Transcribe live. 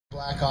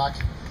Blackhawk.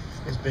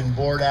 It's been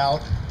bored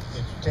out.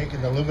 It's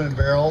taken the aluminum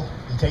barrel.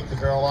 You take the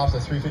barrel off the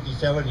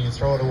 357 and you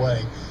throw it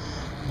away.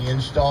 You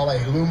install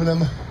a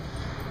aluminum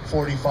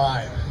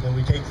 45. Then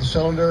we take the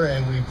cylinder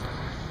and we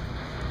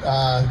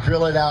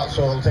drill it out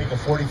so it'll take a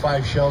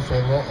 45 shell, so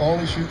it'll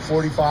only shoot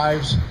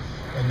 45s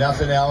and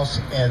nothing else.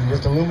 And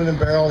with the aluminum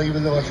barrel,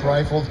 even though it's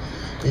rifled,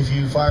 if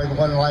you fired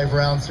one live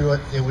round through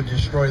it, it would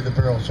destroy the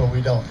barrel, so we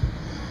don't.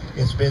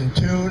 It's been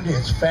tuned,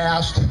 it's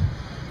fast.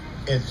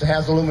 It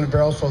has aluminum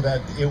barrel so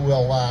that it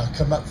will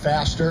come up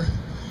faster.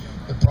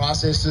 The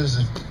process is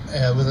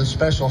with a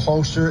special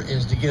holster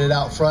is to get it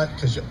out front,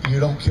 because you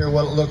don't care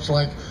what it looks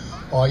like.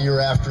 All you're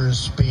after is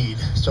speed.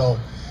 So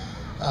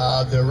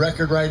the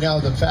record right now,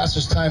 the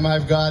fastest time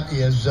I've got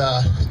is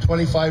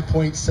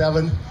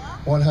 25.7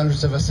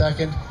 100ths of a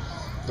second.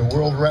 The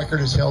world record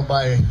is held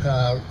by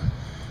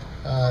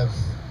a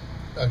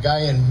guy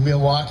in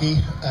Milwaukee,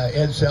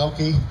 Ed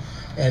Selke,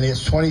 and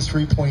it's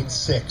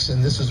 23.6,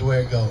 and this is the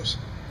way it goes.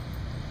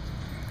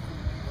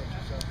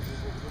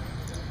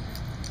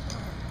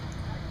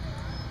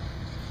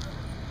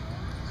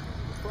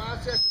 The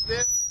process of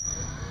this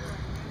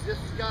has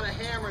got a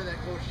hammer that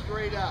goes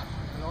straight up,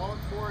 and all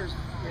it's for is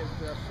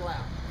the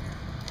slap.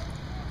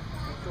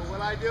 And so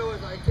what I do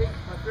is I take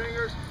my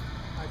fingers,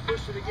 I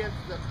push it against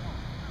the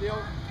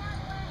steel,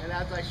 and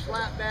as I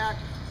slap back,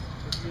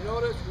 if you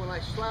notice, when I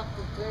slap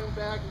the thing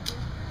back,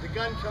 the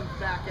gun comes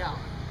back out.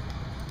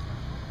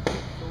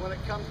 So when it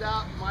comes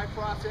out, my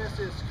process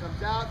is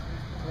comes out,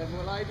 and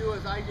what I do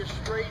is I just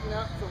straighten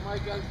up so my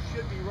gun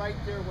should be right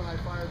there when I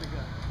fire the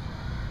gun.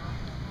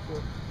 So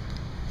it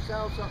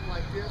sounds something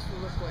like this,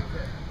 and looks like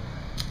that.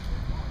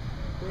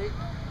 See?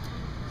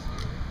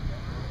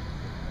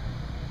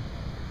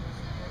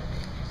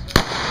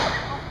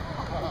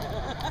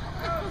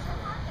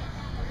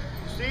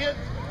 You see it?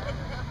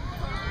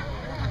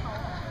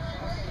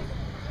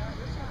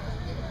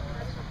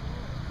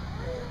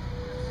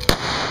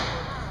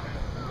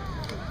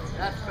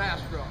 That's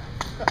fast draw.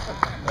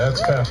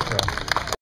 That's fast draw.